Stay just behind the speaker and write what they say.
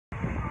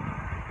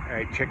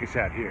Alright, check us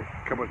out here.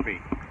 Come with me.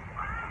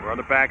 We're on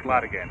the back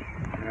lot again.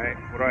 Alright,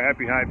 what do I have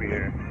behind me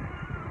here?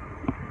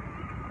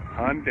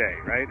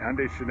 Hyundai, right?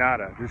 Hyundai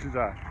Sonata. This is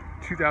a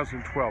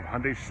 2012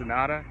 Hyundai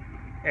Sonata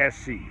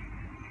SE.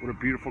 What a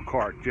beautiful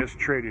car. Just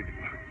traded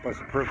by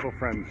some personal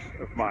friends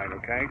of mine,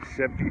 okay?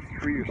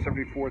 73 or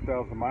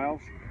 74,000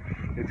 miles.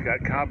 It's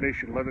got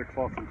combination leather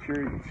cloth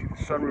interior. You can see the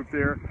sunroof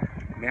there,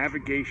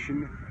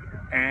 navigation,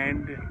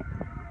 and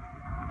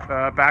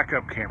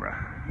backup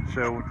camera.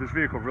 So this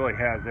vehicle really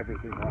has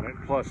everything on it.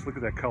 Plus, look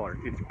at that color.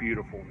 It's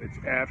beautiful. It's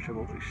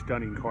absolutely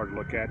stunning car to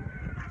look at.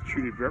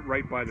 Treated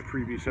right by the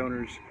previous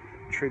owners.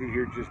 Traded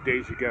here just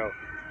days ago.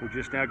 We're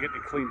just now getting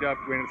it cleaned up,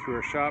 ran it through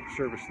our shop,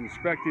 serviced and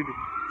inspected,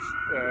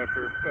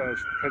 for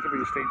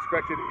Pennsylvania State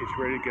inspected. It's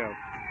ready to go.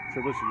 So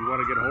listen, you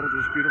want to get a hold of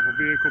this beautiful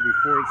vehicle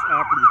before it's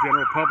offered to the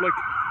general public,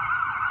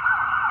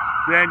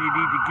 then you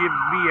need to give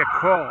me a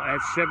call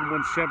at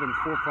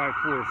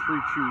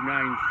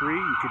 717-454-3293.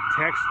 You can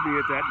text me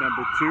at that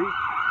number too,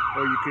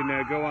 or you can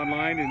go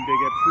online and they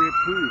get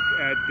pre-approved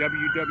at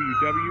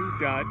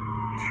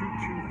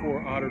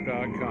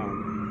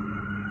www.224auto.com.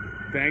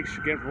 Thanks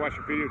again for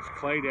watching the video. It's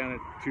Clay down at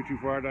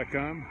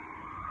 224auto.com.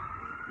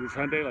 This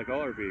Hyundai, like all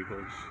our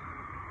vehicles,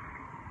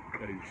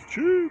 is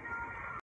cheap.